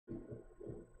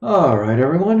All right,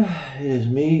 everyone. It is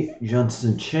me,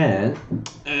 Junson Chan,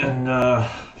 and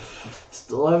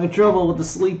still having trouble with the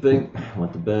sleeping.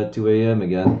 Went to bed at 2 a.m.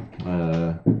 again,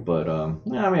 yeah,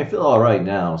 I mean, I feel all right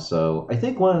now. So I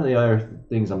think one of the other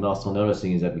things I'm also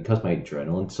noticing is that because my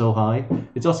adrenaline's so high,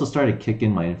 it's also started to kick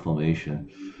in my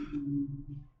inflammation.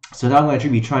 So now I'm going to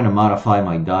be trying to modify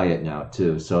my diet now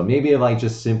too. So maybe if I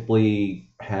just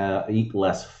simply eat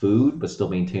less food but still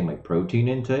maintain my protein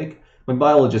intake, my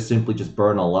body will just simply just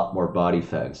burn a lot more body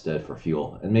fat instead for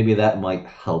fuel, and maybe that might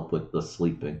help with the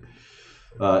sleeping.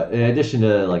 In addition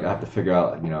to like, I have to figure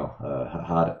out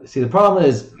how to see. The problem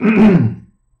is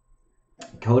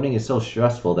coding is so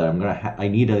stressful that I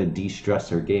need a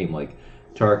de-stressor game like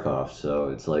Tarkov. So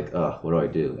it's like, what do I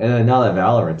do? And then now that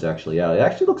Valorant's actually out, it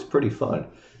actually looks pretty fun.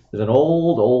 There's an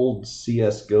old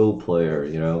CS:GO player,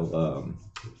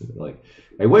 like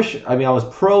I wish. I mean, I was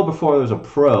pro before there was a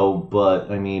pro, but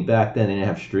I mean back then they didn't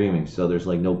have streaming, so there's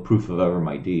like no proof of ever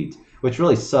my deeds, which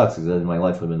really sucks because then my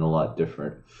life would have been a lot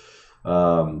different.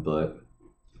 But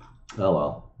oh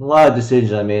well, a lot of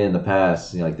decisions I made in the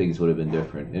past, like things would have been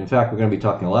different. In fact, we're going to be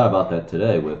talking a lot about that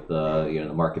today with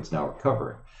the markets now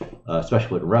recovering,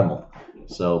 especially with Remel.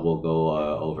 So we'll go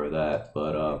over that.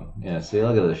 But yeah, see,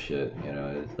 look at this shit.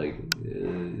 It's like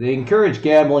they encourage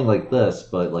gambling like this,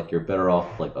 but like you're better off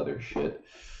with, like other shit.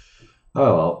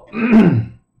 Oh well.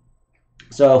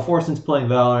 So Forson's playing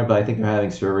Valorant, but I think they're having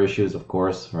server issues, of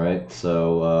course, right?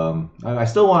 So I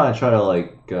still want to try to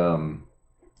like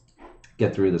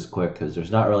get through this quick because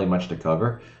there's not really much to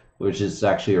cover, which is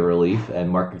actually a relief, and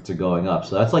markets are going up.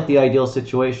 So that's like the ideal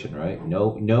situation, right?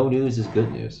 No news is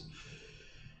good news.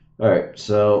 All right,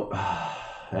 so,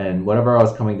 and whatever I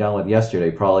was coming down with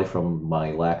yesterday, probably from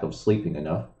my lack of sleeping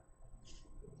enough,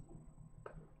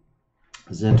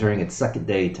 is entering its second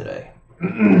day today.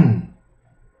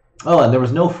 Oh, and there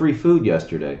was no free food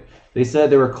yesterday. They said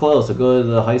they were closed, so go to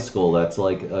the high school that's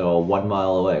like 1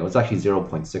 mile away. It was actually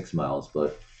 0.6 miles,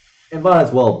 but it might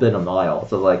as well have been a mile.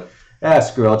 So like,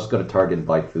 screw it, I'll just go to Target and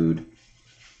buy food. It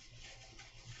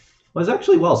was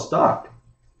actually well stocked.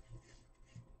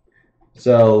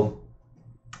 So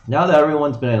now that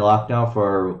everyone's been in lockdown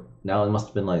for now, it must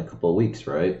have been like a couple of weeks,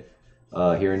 right?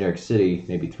 Here in New York City,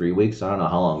 maybe 3 weeks. I don't know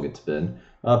how long it's been.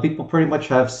 People pretty much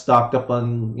have stocked up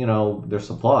on their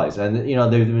supplies, and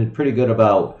they've been pretty good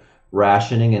about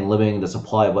rationing and limiting the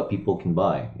supply of what people can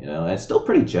buy. And it's still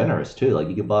pretty generous too. Like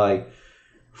you can buy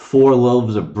 4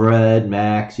 loaves of bread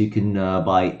max. You can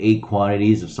buy 8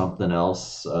 quantities of something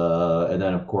else, and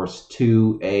then of course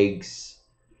 2 eggs,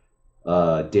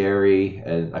 dairy,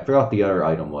 and I forgot what the other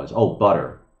item was. Oh,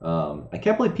 butter. I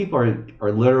can't believe people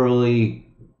are literally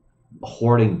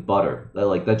hoarding butter.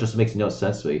 That just makes no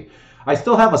sense to me. I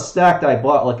still have a stack that I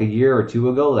bought like a year or two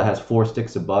ago that has 4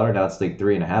 sticks of butter. Now it's like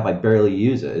 3.5. I barely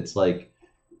use it. It's like,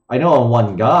 I know I'm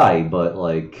one guy, but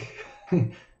like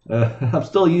I'm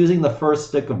still using the first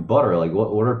stick of butter. Like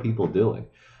what are people doing?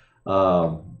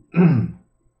 Um,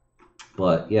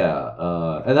 but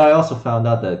yeah, and then I also found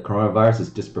out that coronavirus is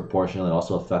disproportionately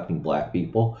also affecting black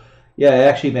people. Yeah, it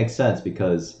actually makes sense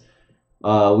because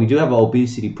we do have an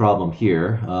obesity problem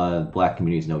here. Black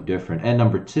community is no different. And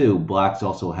number two, blacks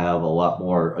also have a lot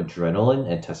more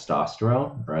adrenaline and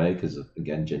testosterone, right? Because of,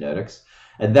 again, genetics.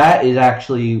 And that is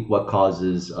actually what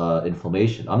causes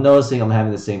inflammation. I'm noticing I'm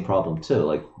having the same problem too,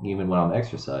 like even when I'm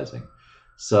exercising.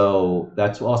 So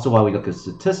that's also why we look at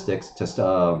statistics.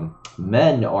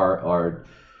 Men are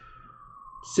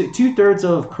 2/3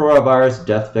 of coronavirus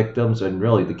death victims, and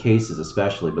really the cases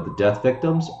especially, but the death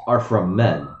victims are from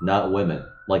men, not women.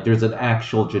 Like there's an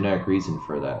actual genetic reason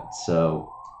for that.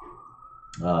 So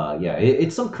yeah,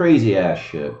 it's some crazy ass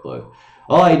shit. But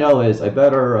all I know is I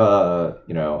better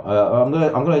I'm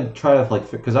gonna try to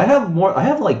like, because I have more. I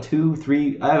have like 2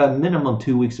 3. I have a minimum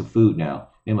 2 weeks of food now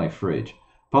in my fridge.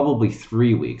 Probably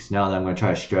 3 weeks now that I'm gonna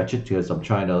try to stretch it because I'm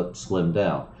trying to slim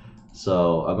down.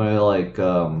 So I'm gonna like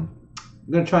I'm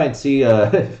gonna try and see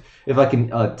if I can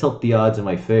tilt the odds in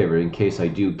my favor in case I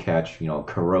do catch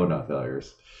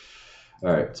coronavirus.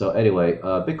 All right. So anyway,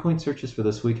 Bitcoin searches for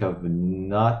this week have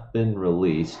not been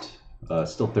released.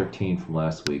 Still 13 from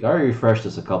last week. I already refreshed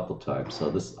this a couple of times, so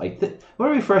this I'm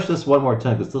gonna refresh this one more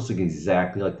time because this looks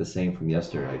exactly like the same from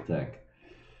yesterday. I think.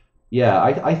 Yeah,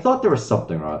 I thought there was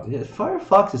something wrong.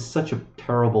 Firefox is such a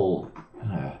terrible.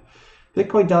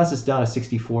 Bitcoin is down to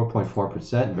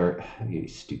 64.4%. Very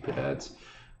stupid ads,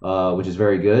 which is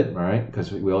very good, all right?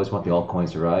 Because we always want the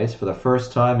altcoins to rise. For the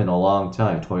first time in a long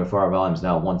time, 24-hour volume is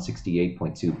now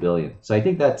 168.2 billion. So I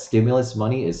think that stimulus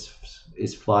money is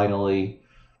finally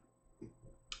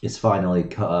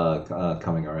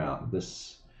coming around.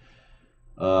 This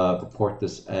report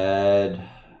this ad.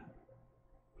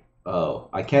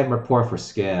 I can't report for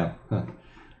scam. All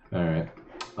right.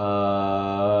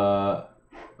 All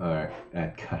right.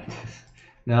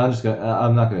 No,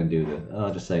 I'm not gonna do that.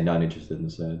 I'll just say not interested in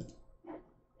this ad.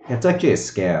 It's actually a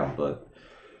scam, but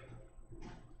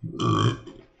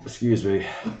excuse me.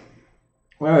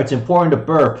 Well, it's important to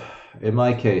burp in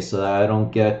my case so that I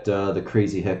don't get the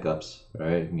crazy hiccups,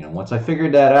 right? You know, once I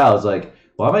figured that out, I was like,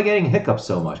 why am I getting hiccups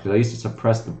so much? Because I used to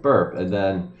suppress the burp, and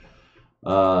then,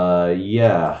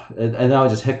 yeah, and then I would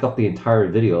just hiccup the entire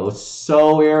video. It was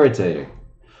so irritating.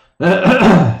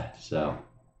 So,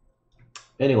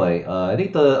 anyway, I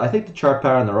think the chart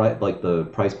pattern on the right, like the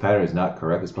price pattern, is not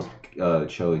correct. It's supposed to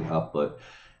be showing up, but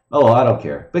oh, I don't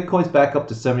care. Bitcoin's back up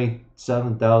to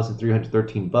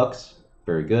 $77,313.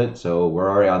 Very good. So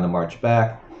we're already on the march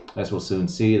back. As we'll soon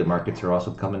see, the markets are also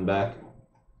coming back.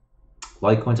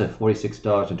 Litecoin's at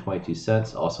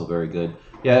 $46.22. Also very good.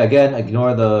 Yeah, again,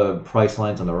 ignore the price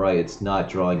lines on the right. It's not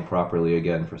drawing properly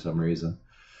again for some reason.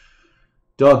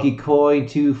 Doggy Coin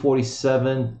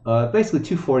 247, basically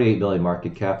 248 million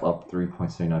market cap, up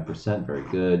 3.79%. Very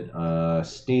good.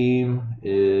 Steam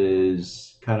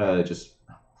is kind of just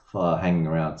hanging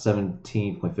around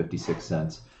 17.56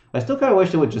 cents. I still kind of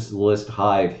wish it would just list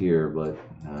Hive here, but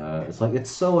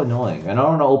it's so annoying. And I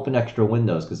don't want to open extra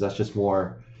windows because that's just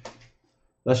more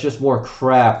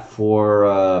crap for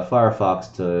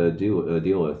Firefox to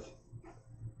deal with.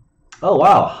 Oh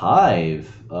wow, Hive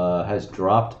has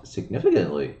dropped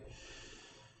significantly.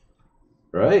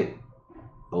 Right?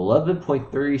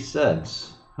 11.30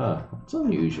 cents. Huh, that's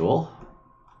unusual.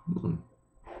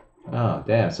 Oh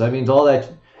damn, so that means all that.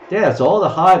 Yeah, so all the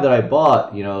Hive that I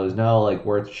bought, you know, is now like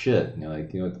worth shit. You know,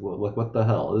 like, you know, what the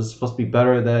hell? This is supposed to be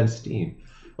better than Steam.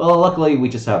 Well, luckily we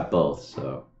just have both,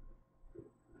 so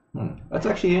that's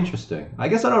actually interesting. I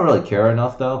guess I don't really care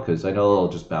enough though, because I know it'll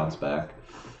just bounce back.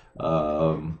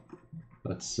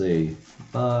 Let's see.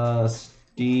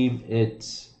 Steam,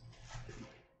 it's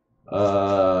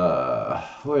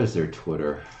where is their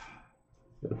Twitter?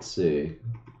 Let's see.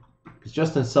 Because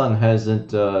Justin Sun hasn't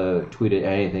tweeted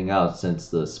anything out since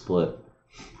the split.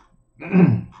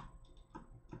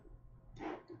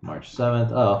 March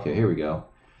 7th. Oh, okay, here we go.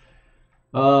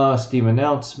 Steam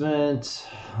announcement.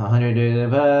 100 days in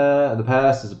the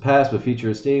past is the past, but future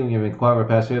is Steam. We have inquired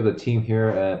past we have the team here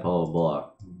at blah blah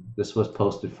blah. This was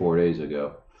posted 4 days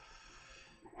ago.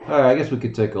 Alright, I guess we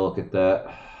could take a look at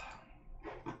that.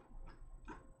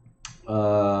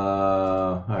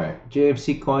 Alright,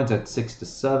 JMC coins at 6 to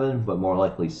 7, but more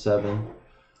likely 7.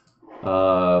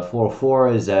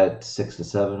 404 is at 6 to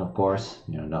 7, of course.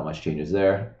 You know, not much changes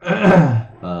there.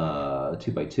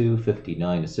 2x2,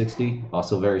 59 to 60,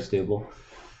 also very stable.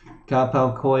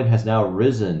 Compound coin has now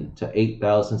risen to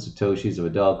 8,000 satoshis of a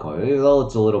dog coin. Well,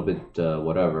 it's a little bit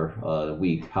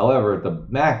weak. However, the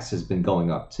max has been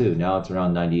going up too. Now it's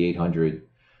around 9,800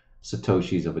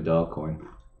 satoshis of a dog coin.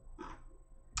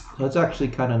 So it's actually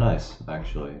kind of nice.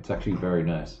 Actually, it's actually very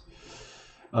nice.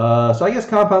 So I guess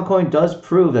compound coin does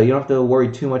prove that you don't have to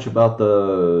worry too much about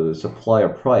the supply or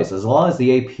price, as long as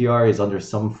the APR is under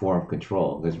some form of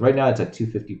control. Because right now it's at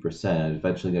 250%. It's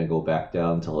eventually going to go back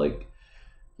down to like,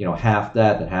 you know, half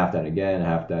that, then half that again,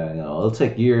 half that. You know, it'll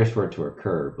take years for it to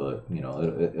occur, but you know,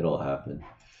 it'll happen.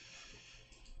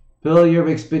 Bill, your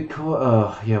makes Bitcoin.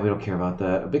 Oh, yeah, we don't care about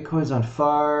that. Bitcoin's on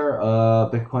fire.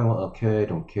 Bitcoin, okay,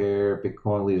 don't care.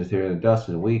 Bitcoin leaves Ethereum in the dust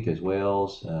for the week as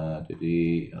whales. Blah,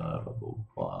 blah,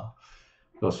 blah.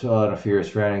 Goes on a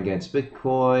fierce rant against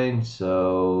Bitcoin.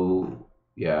 So,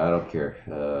 yeah, I don't care.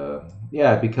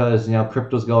 Yeah, because, you know,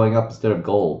 crypto's going up instead of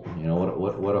gold. You know,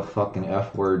 what a fucking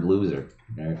F-word loser.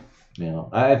 Right? You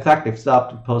know, in fact, I've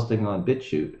stopped posting on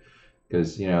BitChute.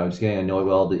 Because, you know, I'm just getting annoyed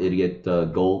with all the idiot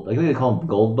gold, I think they call them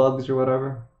gold bugs or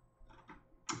whatever.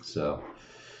 So,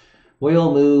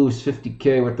 whale moves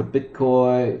 50K worth of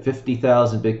Bitcoin,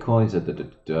 50,000 Bitcoins at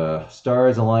the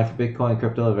stars align for Bitcoin,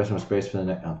 crypto investment space for the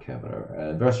next, okay, whatever.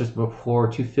 Investors pour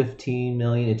 $215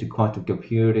 million into quantum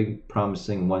computing,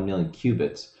 promising 1 million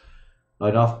qubits.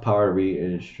 Enough power to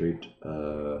re-illustrate,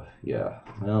 yeah.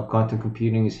 Well, quantum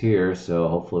computing is here, so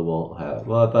hopefully we'll have,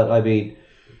 well, but I mean,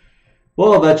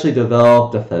 we'll eventually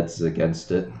develop defenses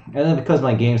against it. And then because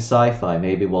my game's sci-fi,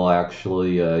 maybe we'll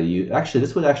actually actually,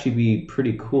 this would actually be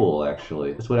pretty cool,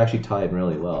 actually. This would actually tie in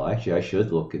really well. Actually, I should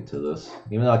look into this.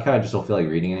 Even though I kind of just don't feel like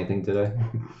reading anything today.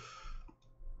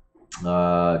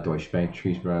 Deutsche Bank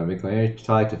trees around Bitcoin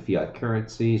tied to fiat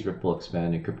currencies. Ripple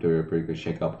expanding crypto pretty good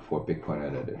shakeout before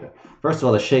Bitcoin. First of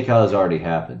all, the shakeout has already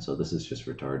happened, so this is just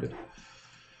retarded.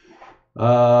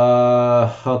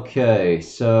 Okay,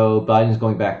 so Biden's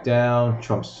going back down.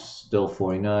 Trump's still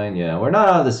 49. Yeah, we're not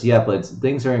out of this yet, but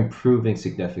things are improving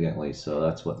significantly, so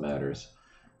that's what matters.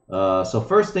 So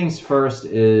first things first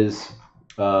is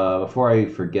before I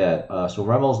forget. So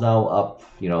Remel's now up,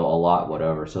 a lot,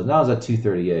 whatever. So now it's at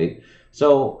 238.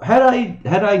 So had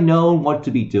I known what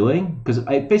to be doing, because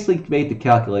I basically made the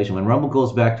calculation when Rumble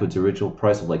goes back to its original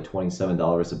price of like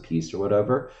 $27 a piece or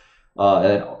whatever,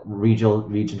 and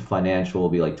region financial will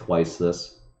be like twice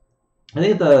this. I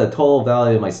think the total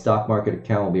value of my stock market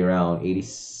account will be around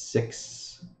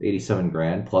 87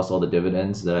 grand plus all the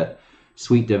dividends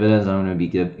sweet dividends I'm going to be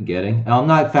getting. And I'm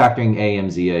not factoring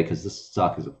AMZA because this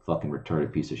stock is a fucking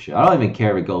retarded piece of shit. I don't even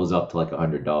care if it goes up to like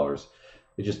 $100.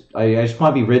 I just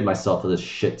want to be rid of myself of this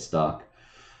shit stock.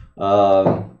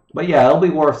 But yeah, it'll be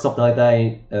worth something like that.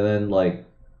 And then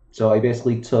so I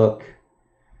basically took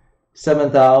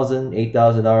 $7,000,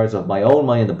 $8,000 of my own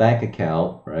money in the bank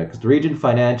account, right? Because the Region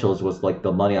Financials was like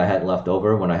the money I had left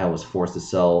over when I was forced to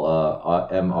sell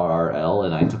MRL,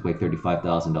 and I took like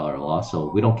 $35,000 loss. So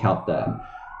we don't count that.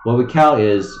 What we count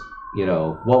is,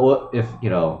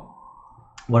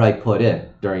 what I put in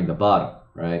during the bottom,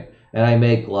 right? And I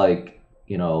make like,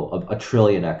 a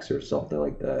trillion X or something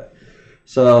like that.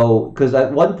 So, because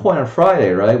at one point on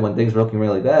Friday, right, when things were looking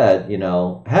really bad,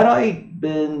 had I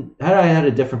had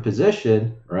a different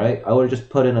position, right, I would have just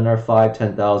put in another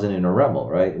 5,000-10,000 in a Remel,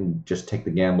 right, and just take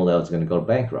the gamble that I was going to go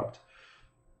bankrupt.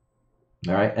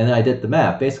 All right, and then I did the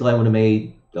math. Basically, I would have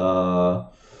made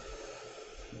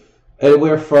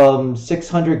anywhere from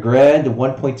 600 grand to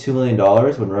 1.2 million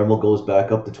dollars when Remel goes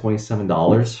back up to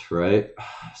 $27, right?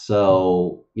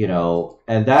 So,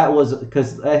 and that was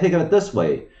because I think of it this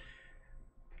way.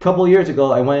 A couple of years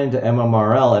ago, I went into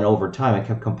MMRL, and over time, I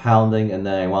kept compounding, and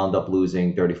then I wound up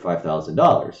losing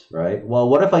 $35,000, right? Well,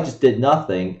 what if I just did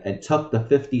nothing and took the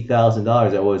 $50,000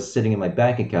 that was sitting in my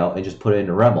bank account and just put it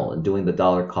into Remel and doing the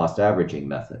dollar cost averaging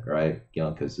method, right?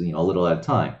 Because, a little at a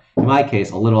time. In my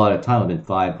case, a little at a time would have been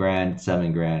 5 grand,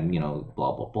 7 grand,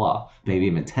 blah, blah, blah. Maybe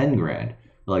even 10 grand.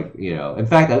 In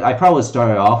fact, I probably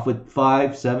started off with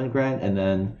 5, 7 grand, and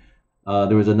then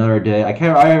there was another day. I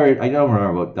don't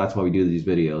remember. But that's why we do these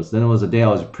videos. Then it was a day I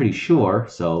was pretty sure,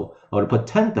 so I would have put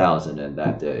 10,000 in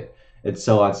that day, and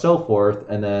so on and so forth.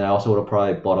 And then I also would have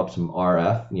probably bought up some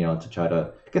RF, to try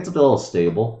to get something a little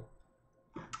stable.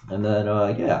 And then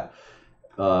yeah,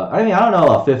 I don't know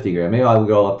about 50 grand. Maybe I would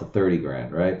go up to 30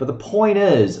 grand, right? But the point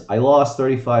is, I lost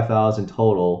 35,000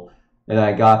 total, and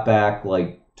I got back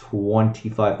like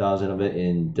 25,000 of it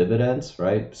in dividends,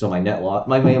 right? So my net loss,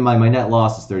 my net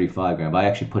loss is 35 grand, but I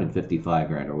actually put in 55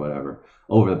 grand or whatever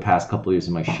over the past couple of years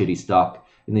in my shitty stock,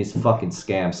 in these fucking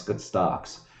scam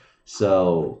stocks.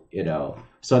 So,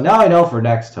 so now I know for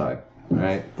next time,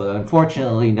 right? But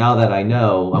unfortunately, now that I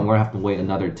know, I'm going to have to wait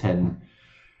another 10,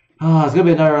 it's going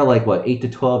to be another 8 to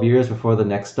 12 years before the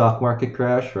next stock market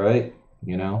crash, right?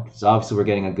 Because obviously we're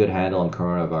getting a good handle on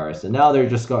coronavirus, and now they're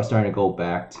just starting to go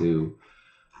back to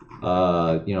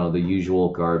the usual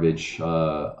garbage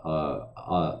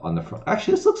on the front.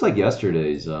 Actually, this looks like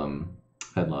yesterday's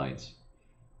headlines.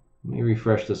 Let me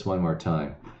refresh this one more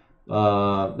time.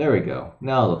 There we go.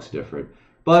 Now it looks different.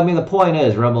 But the point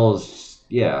is, Remel's,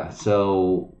 yeah.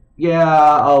 So yeah,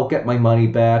 I'll get my money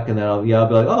back, and then I'll be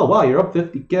like, oh wow, you're up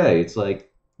 50K. It's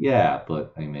like, yeah,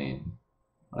 but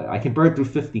I can burn through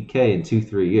 50K in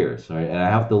 2-3 years, right? And I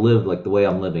have to live like the way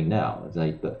I'm living now. It's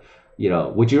like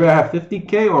would you rather have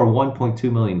 50K or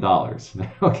 $1.2 million?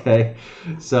 Okay,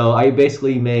 so I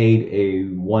basically made a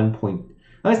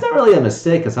it's not really a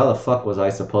mistake, because how the fuck was I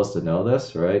supposed to know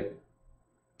this, right?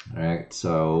 All right,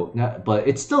 so, but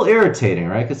it's still irritating,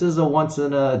 right? Because this is a once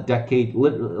in a decade,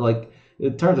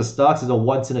 in terms of stocks, is a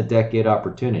once in a decade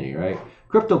opportunity, right?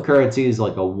 Cryptocurrency is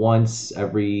like a once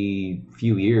every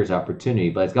few years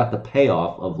opportunity, but it's got the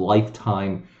payoff of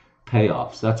lifetime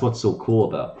payoffs. That's what's so cool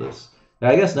about this.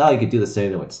 I guess now you could do the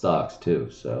same thing with stocks too.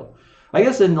 So I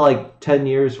guess in 10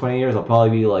 years, 20 years, I'll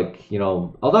probably be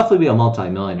I'll definitely be a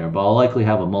multi-millionaire, but I'll likely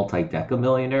have a multi-deca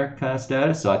millionaire kind of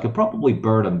status. So I could probably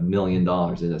burn $1 million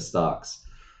into stocks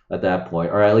at that point,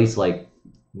 or at least I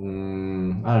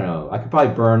don't know. I could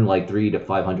probably burn 300 to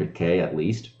 500K at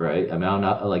least, right? I'm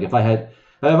not if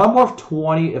I'm worth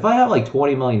 20, if I have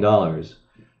 $20 million,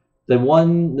 then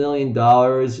 $1 million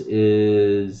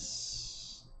is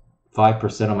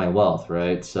 5% of my wealth,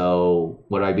 right? So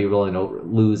would I be willing to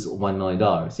lose $1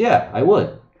 million? Yeah, I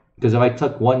would. Because if I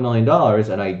took $1 million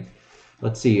and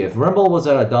let's see, if Rumble was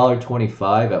at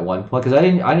 $1.25 at one point, because I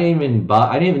didn't even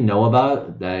know about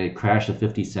it, that it crashed to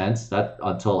 50 cents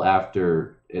until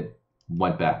after it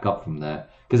went back up from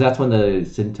that. Because that's when the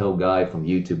Sinto guy from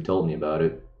YouTube told me about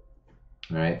it.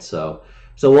 All right, so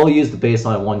we'll use the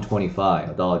baseline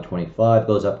 $1.25. $1.25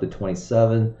 goes up to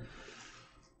 27.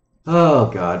 Oh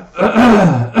God.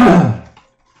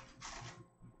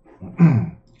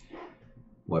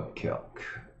 Web calc.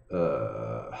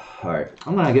 Alright,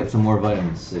 I'm gonna get some more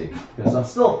vitamin C because I'm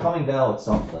still coming down with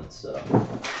something, so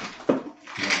let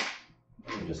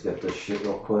me just get this shit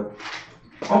real quick.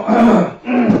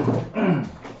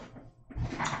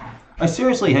 I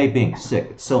seriously hate being sick,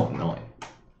 it's so annoying.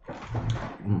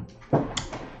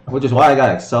 Which is why I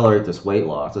gotta accelerate this weight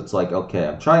loss. It's like, okay,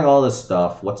 I'm trying all this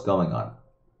stuff, what's going on?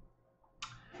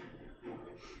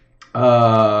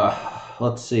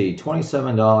 Let's see,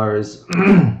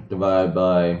 $27 divided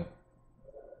by,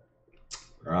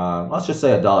 let's just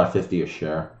say $1.50 a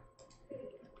share.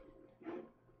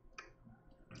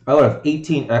 I would have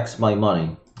 18x my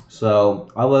money.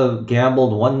 So I would have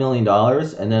gambled $1 million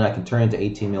and then I can turn into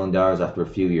 $18 million after a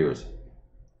few years.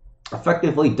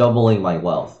 Effectively doubling my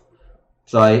wealth.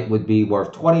 So I would be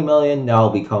worth 20 million, now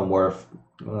I'll become worth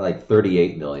like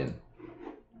 38 million.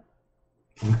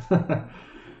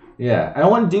 Yeah, I don't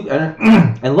want to do,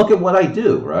 and look at what I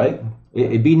do, right?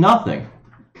 It'd be nothing.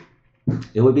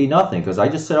 It would be nothing, because I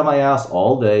just sit on my ass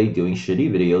all day doing shitty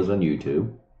videos on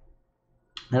YouTube.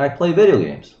 And I play video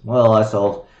games. Well, that's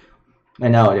all.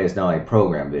 And nowadays, now I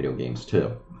program video games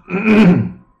too.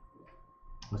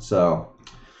 So.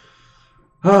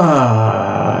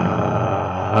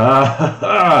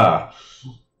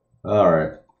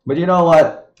 Alright. But you know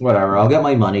what? Whatever, I'll get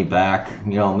my money back,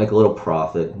 you know, make a little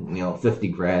profit, you know, 50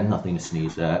 grand, nothing to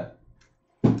sneeze at.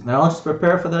 Now let's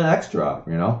prepare for the next drop,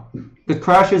 you know? Because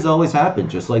crashes always happen,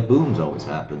 just like booms always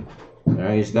happen.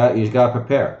 Alright, you just gotta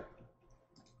prepare.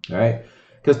 Alright?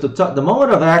 Because the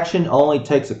moment of action only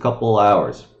takes a couple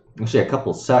hours. Actually, a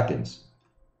couple seconds.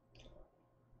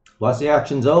 Once the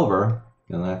action's over,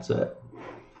 then that's it.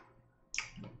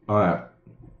 Alright.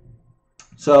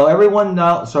 So everyone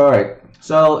now, sorry.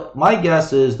 So my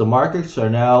guess is the markets are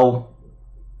now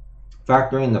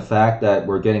factoring the fact that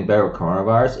we're getting better with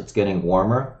coronavirus. It's getting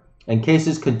warmer. And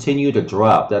cases continue to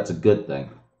drop. That's a good thing.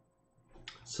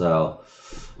 So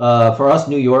for us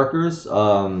New Yorkers,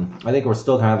 I think we're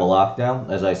still kind of a lockdown.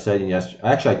 As I said yesterday.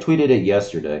 Actually, I tweeted it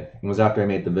yesterday. It was after I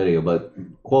made the video. But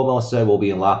Cuomo said we'll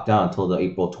be in lockdown until the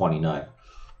April 29th.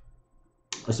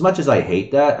 As much as I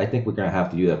hate that, I think we're going to have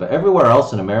to do that. But everywhere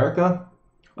else in America,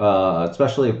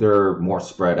 especially if they're more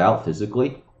spread out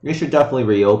physically, they should definitely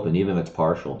reopen, even if it's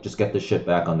partial. Just get this shit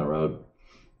back on the road.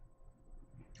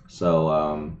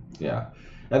 So, yeah.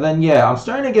 And then, yeah, I'm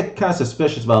starting to get kind of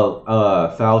suspicious about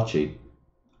Fauci.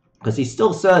 Because he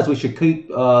still says we should keep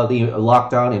the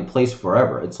lockdown in place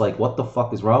forever. It's like, what the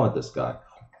fuck is wrong with this guy?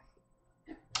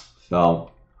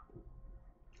 So,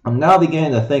 I'm now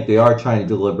beginning to think they are trying to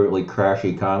deliberately crash the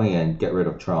economy and get rid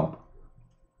of Trump.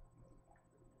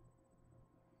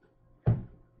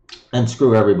 And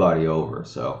screw everybody over,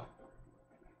 so.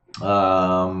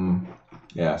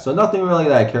 Yeah, so nothing really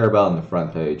that I care about on the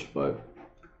front page, but.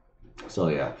 So,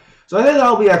 yeah. So I think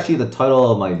that'll be actually the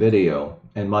title of my video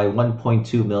and my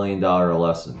 $1.2 million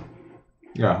lesson.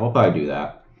 Yeah, I hope I do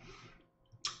that.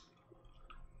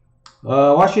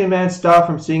 Watching a man stop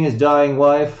from seeing his dying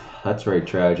wife. That's very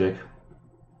tragic.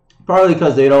 Probably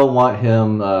because they don't want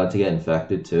him to get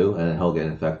infected too, and he'll get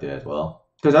infected as well.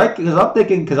 Because I'm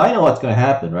thinking, because I know what's going to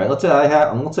happen, right? Let's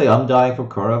say I'm dying from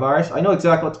coronavirus. I know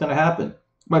exactly what's going to happen.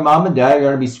 My mom and dad are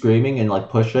going to be screaming and like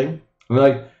pushing. And we're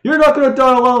like, "You're not going to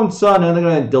die alone, son!" And they're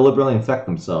going to deliberately infect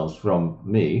themselves from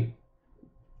me,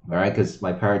 all right? Because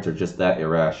my parents are just that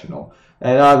irrational,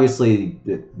 and obviously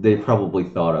they probably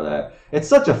thought of that. It's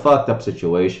such a fucked up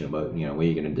situation, but you know what are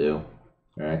you going to do,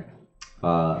 all right?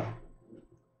 I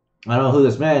don't know who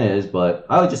this man is, but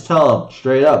I would just tell him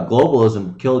straight up: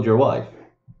 globalism killed your wife.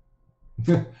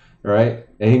 Right?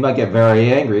 And he might get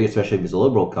very angry, especially if he's a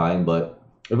liberal kind, but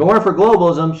if it weren't for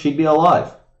globalism, she'd be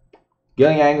alive.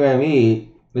 Getting angry at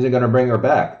me isn't going to bring her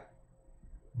back.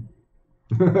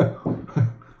 Yeah,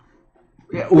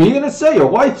 what are you going to say? Your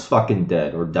wife's fucking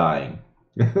dead or dying.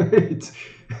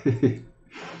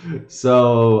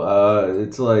 So,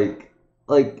 it's like,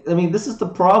 I mean, this is the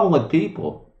problem with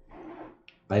people.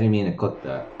 I didn't mean to click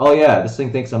that. Oh yeah, this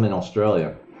thing thinks I'm in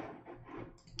Australia.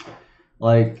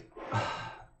 Like,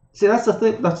 see, that's the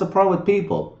thing. That's the problem with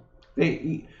people.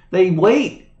 They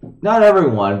wait. Not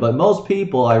everyone, but most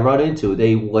people I run into,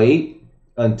 they wait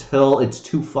until it's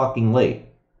too fucking late.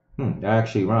 That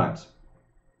actually rhymes.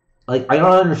 Like, I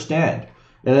don't understand,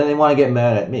 and then they want to get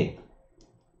mad at me.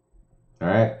 All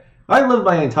right, I lived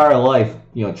my entire life,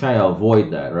 you know, trying to avoid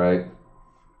that. Right,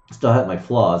 still had my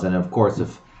flaws, and of course,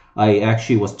 if I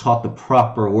actually was taught the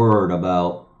proper word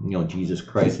about, you know, Jesus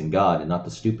Christ and God, and not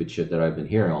the stupid shit that I've been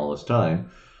hearing all this time.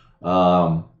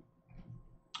 You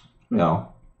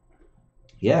know,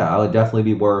 yeah, I would definitely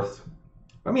be worth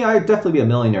I mean, I'd definitely be a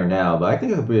millionaire now, but I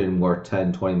think I could be worth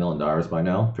 $10-20 million by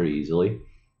now, pretty easily.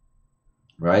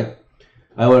 Right?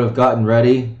 I would have gotten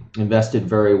ready, invested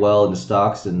very well in the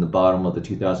stocks in the bottom of the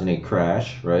 2008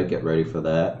 crash, right? Get ready for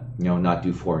that. You know, not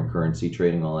do foreign currency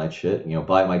trading, all that shit. You know,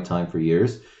 buy my time for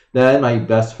years. Then my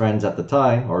best friends at the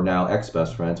time, or now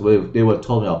ex-best friends, they would have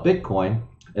told me about Bitcoin,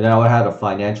 and then I would have had a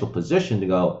financial position to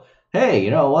go, hey, you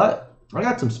know what? I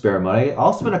got some spare money.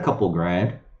 I'll spend a couple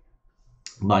grand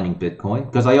mining Bitcoin.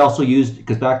 Because I also used,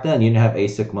 because back then you didn't have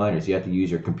ASIC miners. You had to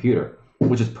use your computer,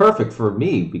 which is perfect for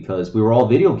me because we were all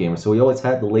video gamers. So we always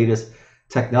had the latest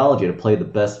technology to play the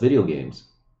best video games.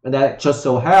 And that just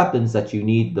so happens that you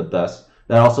need the best.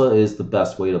 That also is the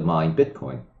best way to mine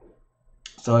Bitcoin.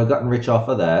 So I've gotten rich off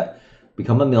of that,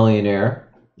 become a millionaire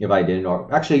if I didn't,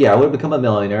 or actually, yeah, I would have become a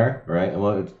millionaire, right? I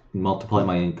would multiply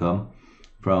my income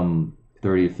from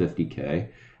 30 to 50K.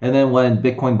 And then when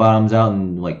Bitcoin bottoms out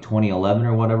in like 2011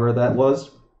 or whatever that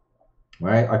was,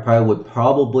 right? I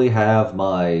probably have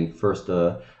my first,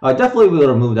 I definitely would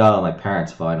have moved out of my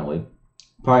parents finally.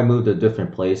 Probably moved to a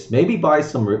different place, maybe buy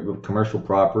some commercial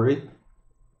property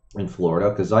in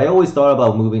Florida, because I always thought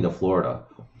about moving to Florida.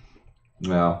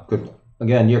 Yeah, because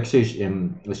again, New York City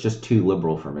is just too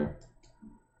liberal for me,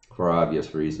 for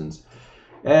obvious reasons.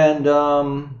 And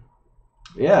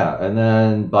yeah, and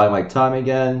then buy my time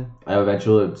again. I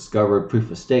eventually discovered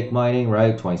proof of stake mining,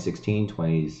 right? 2016,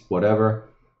 20s, whatever.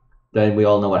 Then we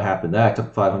all know what happened. That I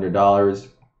took $500,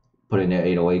 put it in an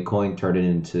 808 coin, turned it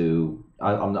into.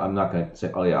 I'm not going to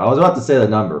say. Oh yeah, I was about to say the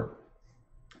number.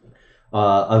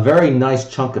 A very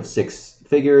nice chunk of 6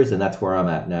 figures, and that's where I'm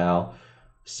at now.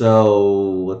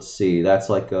 So let's see. That's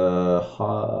like a.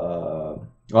 Oh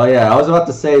yeah, I was about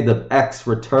to say the X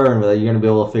return that you're going to be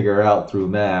able to figure out through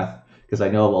math, because I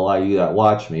know a lot of you that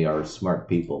watch me are smart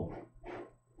people.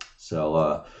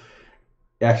 So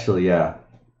actually, yeah.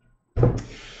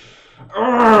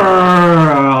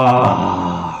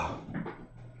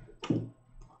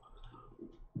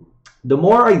 The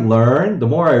more I learn, the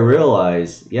more I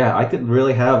realize, yeah, I could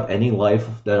really have any life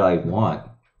that I want.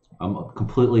 I'm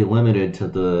completely limited to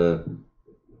the,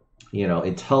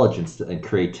 intelligence and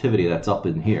creativity that's up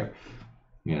in here,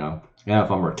 And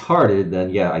if I'm retarded,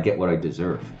 then yeah, I get what I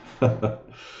deserve.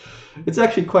 It's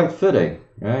actually quite fitting,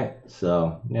 right?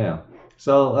 So yeah.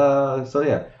 So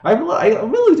yeah, I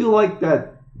really do like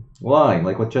that line,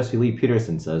 like what Jesse Lee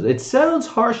Peterson says. It sounds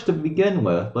harsh to begin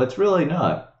with, but it's really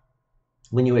not.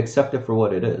 When you accept it for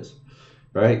what it is,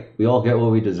 right? We all get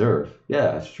what we deserve.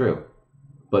 Yeah, it's true.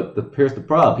 But here's the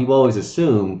problem. People always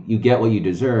assume you get what you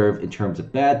deserve in terms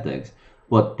of bad things.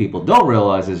 What people don't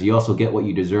realize is you also get what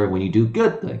you deserve when you do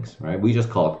good things, right? We just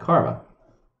call it karma.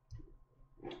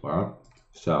 Well,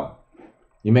 so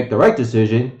you make the right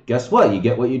decision, guess what? You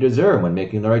get what you deserve when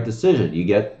making the right decision. You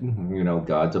get,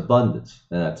 God's abundance.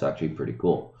 And that's actually pretty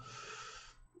cool.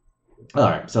 All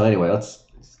right, so anyway, let's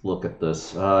look at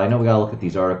this. I know we gotta look at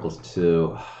these articles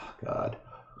too. God.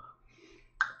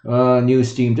 New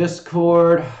Steam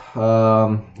Discord.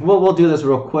 We'll do this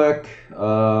real quick.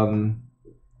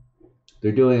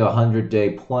 They're doing a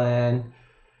 100-day plan.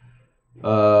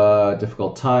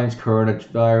 Difficult times,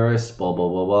 coronavirus, blah blah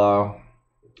blah blah.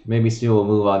 Maybe soon we'll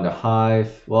move on to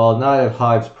Hive. Well, not if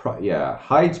Hive's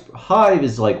Hive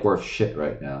is like worth shit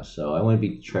right now, so I wouldn't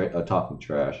be talking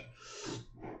trash.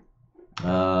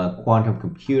 Quantum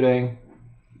computing.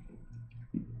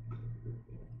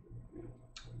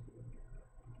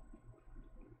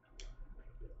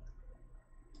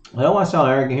 I don't want to sound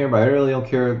arrogant here, but I really don't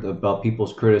care about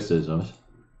people's criticisms.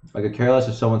 I could care less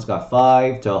if someone's got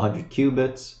 5 to 100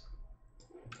 qubits.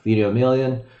 Feed you a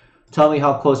million. Tell me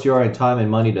how close you are in time and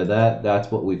money to that.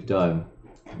 That's what we've done.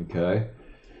 Okay.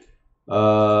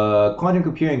 Quantum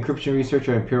computing encryption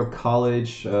researcher at Imperial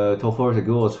College told Forbes that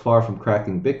Google is far from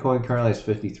cracking Bitcoin. Currently has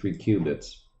 53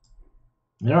 qubits.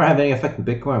 They don't have any effect in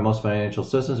Bitcoin or most financial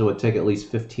systems. It would take at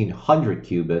least 1,500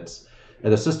 qubits,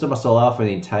 and the system must allow for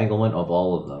the entanglement of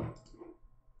all of them.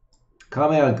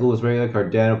 Comment on Google's regular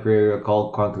Cardano period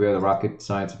called quantum computing the rocket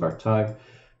science of our time,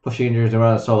 pushing engineers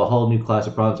around to solve a whole new class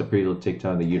of problems that previously take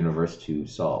time in the universe to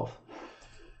solve.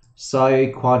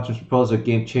 Psi Quantum's proposal of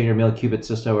game changer milliqubit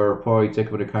system were reportedly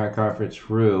taken to the current conference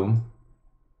room.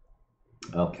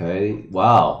 Okay,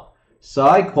 wow.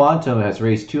 Psi Quantum has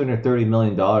raised $230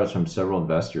 million from several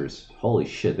investors. Holy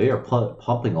shit, they are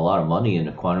pumping a lot of money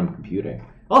into quantum computing.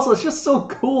 Also, it's just so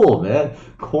cool, man.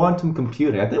 Quantum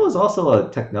computing. I think it was also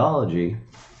a technology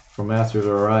from Masters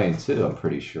of Orion, too, I'm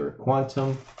pretty sure.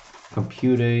 Quantum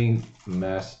computing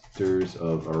Masters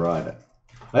of Orion.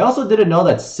 I also didn't know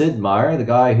that Sid Meier, the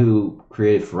guy who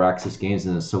created Firaxis games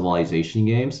and the Civilization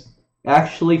games,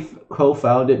 actually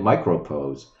co-founded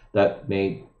Micropose. that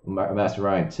made Master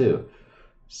Orion 2.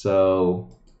 So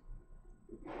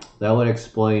that would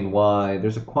explain why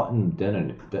there's a quantum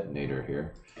detonator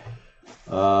here.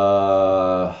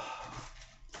 I'm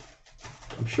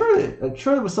sure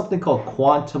there was something called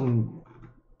quantum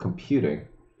computing.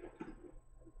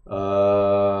 What?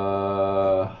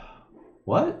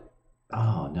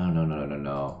 Oh,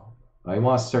 no. I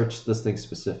want to search this thing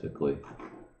specifically.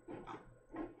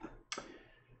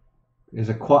 There's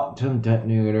a quantum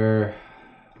detonator.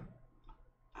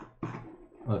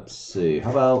 Let's see.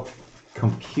 How about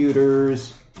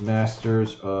computers,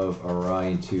 Masters of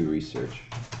Orion 2 research?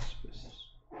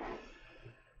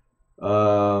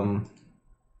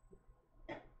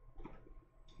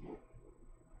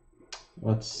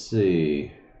 Let's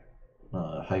see.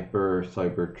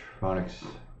 Cybertronics.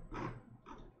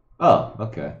 Oh,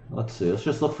 okay. Let's see. Let's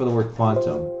just look for the word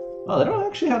quantum. Oh, they don't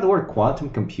actually have the word quantum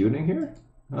computing here?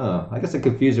 Oh, I guess I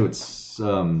confused it with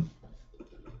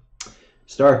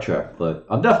Star Trek, but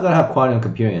I'm definitely going to have quantum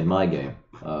computing in my game.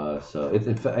 So,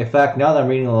 in fact, now that I'm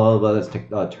reading a lot about this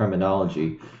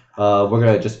terminology, we're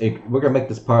gonna make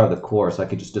this part of the course. I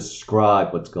could just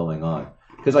describe what's going on,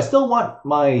 because I still want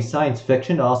my science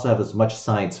fiction to also have as much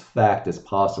science fact as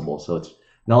possible, so it's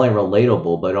not only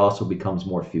relatable, but it also becomes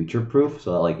more future-proof,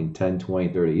 so that like in 10, 20,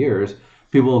 30 years,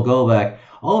 people will go back,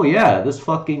 oh yeah, this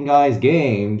fucking guy's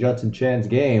game, Junson Chan's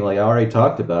game, like I already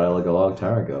talked about it like a long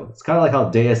time ago. It's kind of like how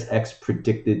Deus Ex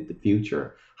predicted the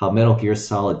future, how Metal Gear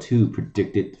Solid 2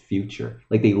 predicted the future.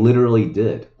 Like they literally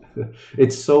did.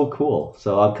 It's so cool.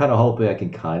 So I'm kind of hoping I can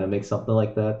kind of make something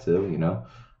like that too, you know,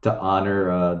 to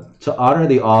honor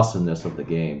the awesomeness of the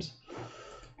games.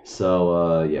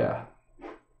 So yeah.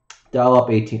 Dial up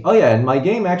 18. Oh yeah, and my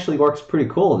game actually works pretty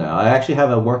cool now. I actually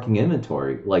have a working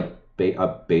inventory, like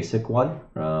a basic one.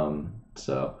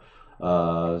 So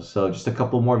just a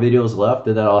couple more videos left,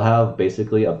 and then I'll have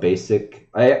basically a basic.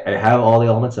 I have all the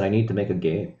elements that I need to make a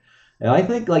game, and I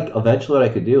think like eventually what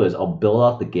I could do is I'll build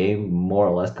out the game more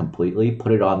or less completely,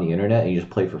 put it on the internet, and you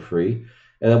just play for free.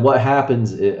 And then what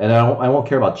happens? And I won't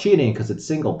care about cheating because it's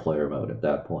single player mode at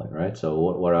that point, right? So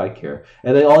what do I care?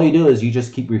 And then all you do is you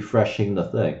just keep refreshing the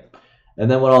thing. And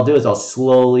then what I'll do is I'll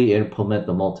slowly implement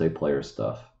the multiplayer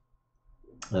stuff.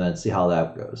 And then see how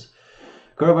that goes.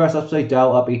 Coronavirus upside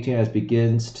down up 18 as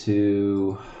begins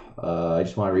to... I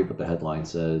just want to read what the headline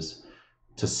says.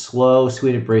 To slow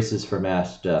Sweden braces for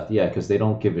mass death. Yeah, because they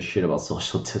don't give a shit about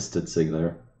social distancing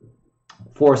there.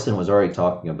 Forsen was already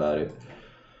talking about it.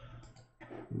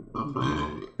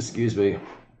 Excuse me.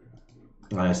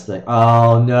 Nice thing.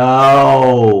 Oh,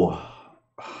 no!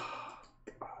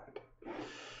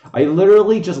 I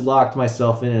literally just locked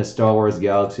myself in a Star Wars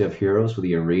Galaxy of Heroes for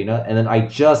the arena, and then I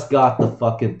just got the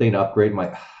fucking thing to upgrade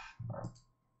my...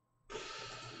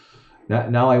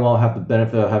 Now I won't have the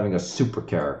benefit of having a super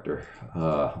character.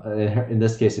 In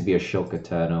this case, it'd be Ashoka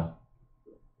Tano.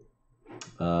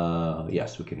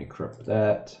 Yes, we can equip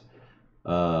that.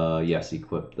 Yes,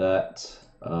 equip that.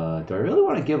 Do I really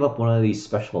want to give up one of these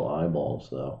special eyeballs,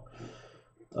 though?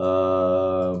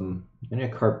 I need a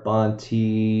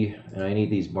Carbonti, and I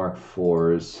need these Mark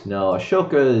IVs. No,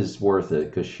 Ashoka is worth it,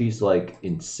 because she's, like,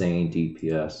 insane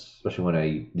DPS, especially when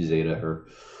I Zeta her.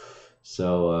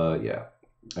 So, yeah.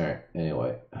 Alright,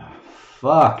 anyway.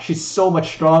 Fuck, she's so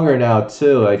much stronger now,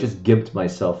 too. I just gimped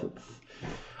myself.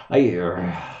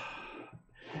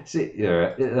 See,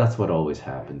 that's what always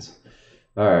happens.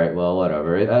 Alright, well,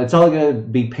 whatever. It's only going to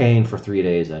be pain for 3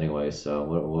 days anyway, so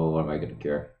what am I going to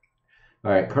care?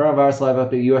 Alright, coronavirus live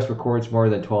update. U.S. records more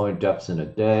than 1,200 deaths in a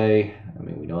day. I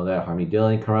mean, we know that. Harmony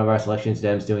Dilling. Coronavirus elections.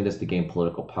 Dems doing this to gain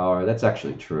political power. That's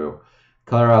actually true.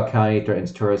 Colorado County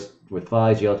threatens tourists with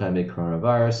fines. Jail time mid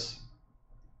coronavirus.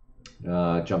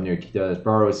 Jump near Tito's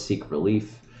burrows. Seek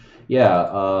relief.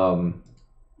 Yeah,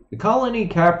 the colony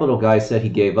capital guy said he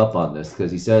gave up on this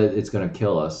because he said it's going to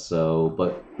kill us. So,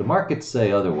 but the markets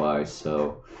say otherwise,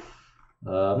 so...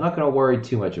 I'm not going to worry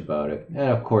too much about it. And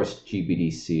of course,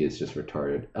 GBDC is just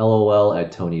retarded. LOL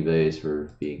at Tony Vase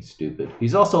for being stupid.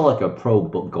 He's also like a pro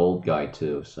gold guy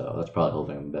too, so that's probably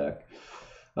holding him back.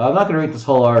 I'm not going to read this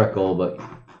whole article, but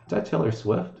is that Taylor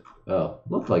Swift? Oh,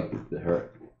 looked like her.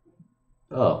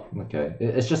 Oh, okay.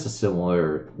 It's just a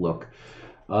similar look.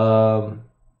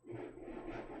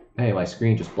 Hey, my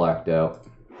screen just blacked out.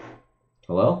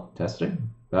 Hello? Testing?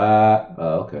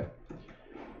 Oh, okay.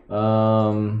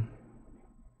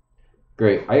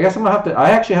 Great. I guess I'm gonna have to.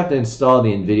 I actually have to install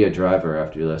the NVIDIA driver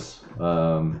after this.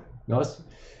 No,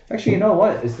 actually, you know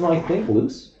what? Is my thing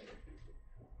loose?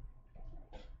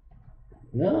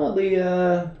 No,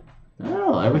 I don't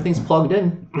know. Everything's plugged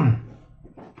in.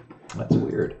 That's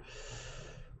weird.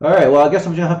 All right, well, I guess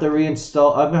I'm gonna have to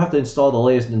reinstall. I'm gonna have to install the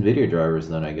latest NVIDIA drivers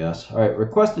then, I guess. All right,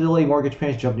 request to delay mortgage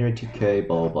payments jump near 2K,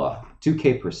 blah, blah, blah.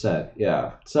 2K%,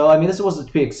 yeah. So, I mean, this wasn't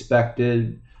to be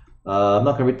expected. I'm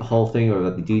not gonna read the whole thing or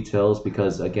the details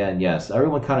because, again, yes,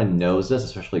 everyone kind of knows this,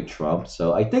 especially Trump.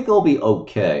 So I think it'll be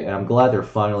okay, and I'm glad they're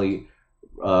finally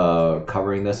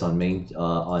covering this on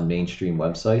mainstream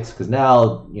websites because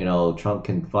now, you know, Trump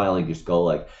can finally just go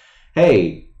like,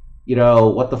 hey, you know,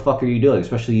 what the fuck are you doing?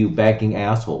 Especially you banking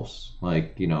assholes.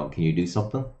 Like, you know, can you do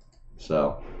something?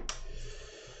 So,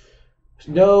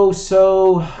 no,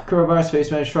 so, coronavirus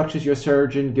face mask instructions, your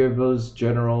surgeon, give those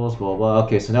generals, blah, blah.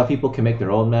 Okay, so now people can make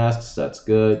their own masks. That's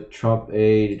good. Trump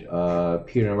aid,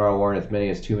 Peter Navarro warned as many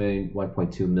as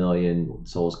 1.2 million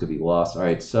souls could be lost. All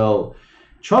right, so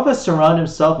Trump has surrounded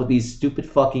himself with these stupid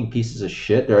fucking pieces of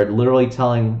shit. They're literally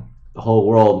telling the whole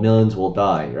world millions will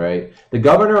die, right? The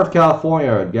governor of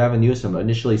California, Gavin Newsom,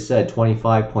 initially said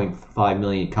 25.5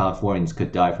 million Californians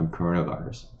could die from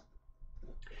coronavirus.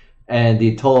 And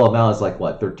the total amount is like,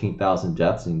 what, 13,000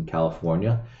 deaths in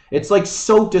California? It's like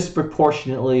so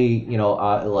disproportionately, you know,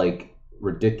 like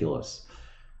ridiculous.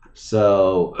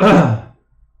 So,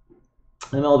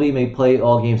 MLB may play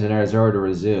all games in Arizona to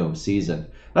resume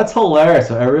season. That's hilarious.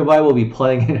 So everybody will be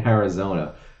playing in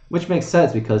Arizona, which makes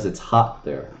sense because it's hot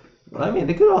there. I mean,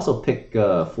 they could also pick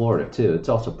Florida, too. It's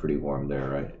also pretty warm there,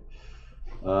 right?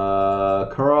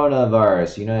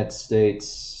 Coronavirus, United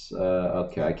States.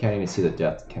 Okay, I can't even see the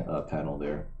death panel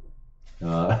there.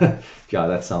 God,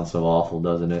 that sounds so awful,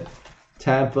 doesn't it?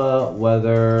 Tampa,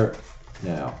 weather,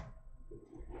 now.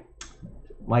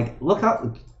 Mike, look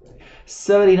how...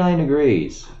 79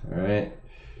 degrees, all right?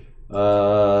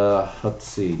 Let's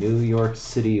see, New York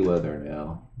City weather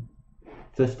now.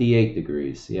 58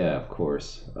 degrees, yeah, of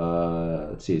course.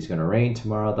 Let's see, it's going to rain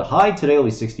tomorrow. The high today will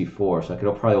be 64, so I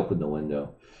could probably open the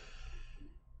window.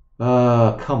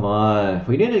 Come on.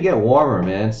 We need to get warmer,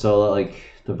 man, so like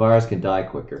the virus can die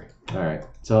quicker. All right,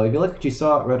 so if you like what you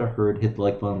saw, read or heard, hit the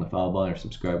like button, the follow button, or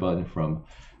subscribe button from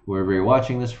wherever you're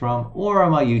watching this from, or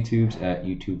on my YouTubes at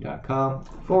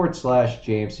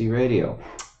youtube.com/JMC Radio.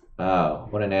 Wow,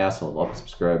 what an asshole. Love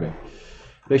subscribing.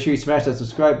 Make sure you smash that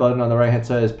subscribe button on the right hand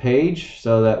side of this page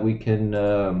so that we can,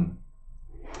 oh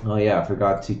yeah, I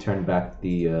forgot to turn back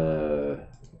the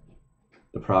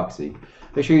proxy.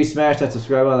 Make sure you smash that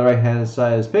subscribe button on the right hand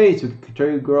side of this page so we can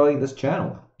continue growing this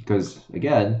channel. Because,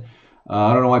 again,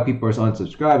 I don't know why people are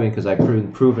unsubscribing because I've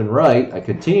proven right. I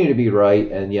continue to be right,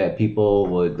 and yet people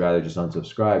would rather just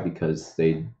unsubscribe because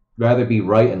they'd rather be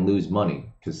right and lose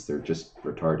money because they're just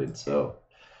retarded. So,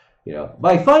 you know,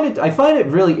 but I find it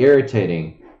really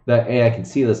irritating that A, I can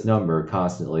see this number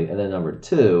constantly, and then number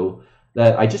two,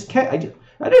 that I just can't, I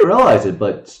didn't realize it,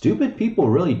 but stupid people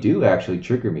really do actually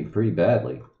trigger me pretty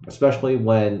badly, especially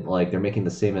when like they're making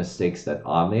the same mistakes that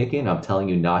I'm making. I'm telling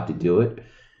you not to do it,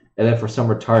 and then for some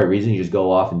retarded reason you just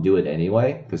go off and do it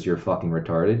anyway because you're fucking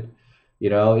retarded.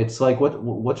 You know, it's like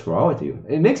what's wrong with you?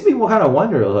 It makes me kind of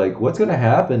wonder like what's gonna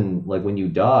happen like when you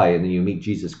die and then you meet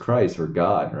Jesus Christ or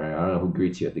God, right? I don't know who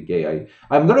greets you at the gate.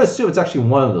 I'm gonna assume it's actually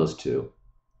one of those two.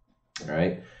 All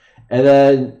right, and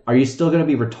then are you still going to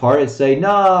be retarded and say no,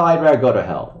 I'd rather go to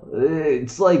hell?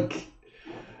 It's like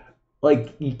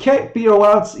you cannot be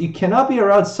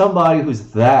around somebody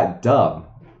who's that dumb,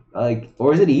 like,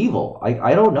 or is it evil?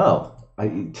 I don't know.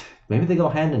 Maybe they go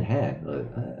hand in hand.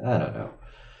 I don't know.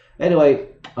 Anyway,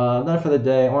 enough for the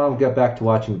day. I want to get back to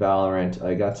watching Valorant.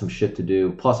 I got some shit to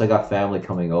do, plus I got family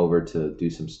coming over to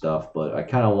do some stuff, but I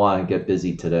kind of want to get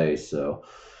busy today, so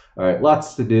all right,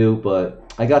 lots to do,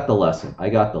 but I got the lesson. All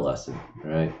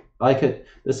right,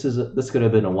 this could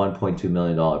have been a $1.2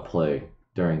 million play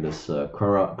during this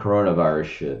coronavirus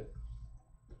shit.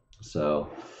 So,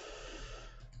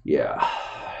 yeah.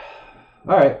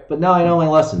 All right, but now I know my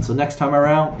lesson. So next time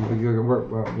around, I'm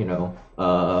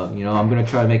gonna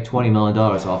try to make $20 million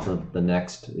off of the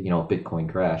next, Bitcoin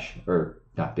crash, or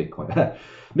not Bitcoin,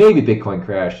 maybe Bitcoin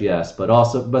crash, yes, but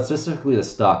specifically the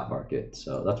stock market.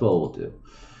 So that's what we'll do.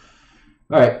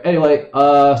 All right, anyway,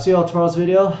 see you all tomorrow's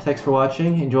video. Thanks for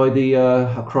watching. Enjoy the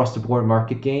across-the-board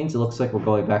market gains. It looks like we're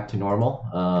going back to normal.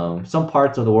 Some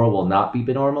parts of the world will not be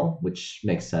normal, which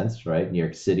makes sense, right? New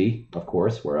York City, of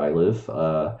course, where I live.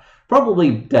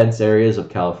 Probably dense areas of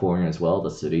California as well,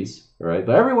 the cities, right?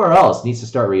 But everywhere else needs to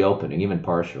start reopening, even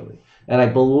partially. And I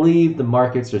believe the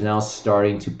markets are now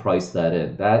starting to price that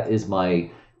in. That is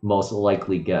my most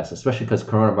likely guess, especially because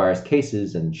coronavirus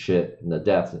cases and shit and the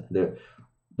deaths,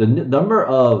 the number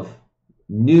of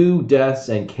new deaths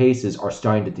and cases are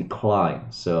starting to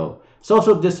decline. So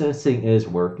social distancing is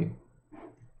working.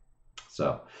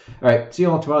 So, all right, see you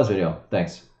on tomorrow's video.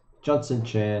 Thanks. Junson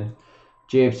Chan.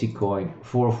 JFC coin,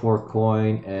 404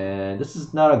 coin, and this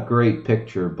is not a great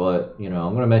picture, but you know,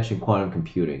 I'm going to mention quantum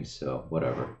computing, so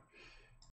whatever.